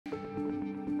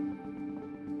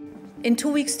In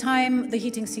 2 weeks' time, the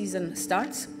heating season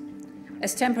starts.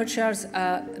 As temperatures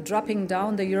are dropping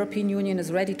down, the European Union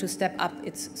is ready to step up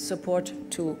its support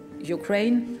to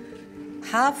Ukraine.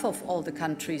 Half of all the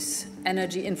country's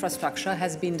energy infrastructure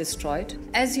has been destroyed.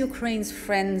 As Ukraine's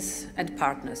friends and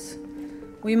partners,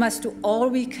 we must do all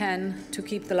we can to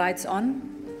keep the lights on.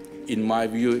 In my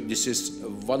view, this is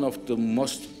one of the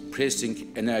most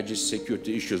pressing energy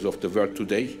security issues of the world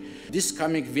today. This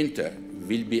coming winter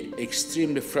will be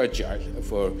extremely fragile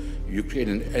for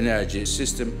Ukrainian energy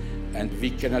system, and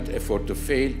we cannot afford to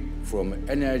fail from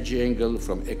energy angle,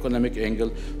 from economic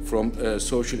angle, from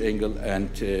social angle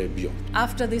and beyond.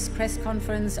 After this press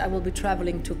conference, I will be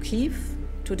traveling to Kyiv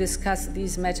to discuss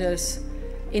these matters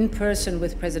in person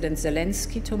with President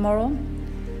Zelensky tomorrow.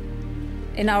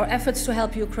 In our efforts to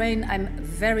help Ukraine, I'm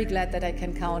very glad that I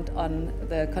can count on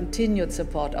the continued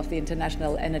support of the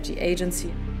International Energy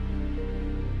Agency.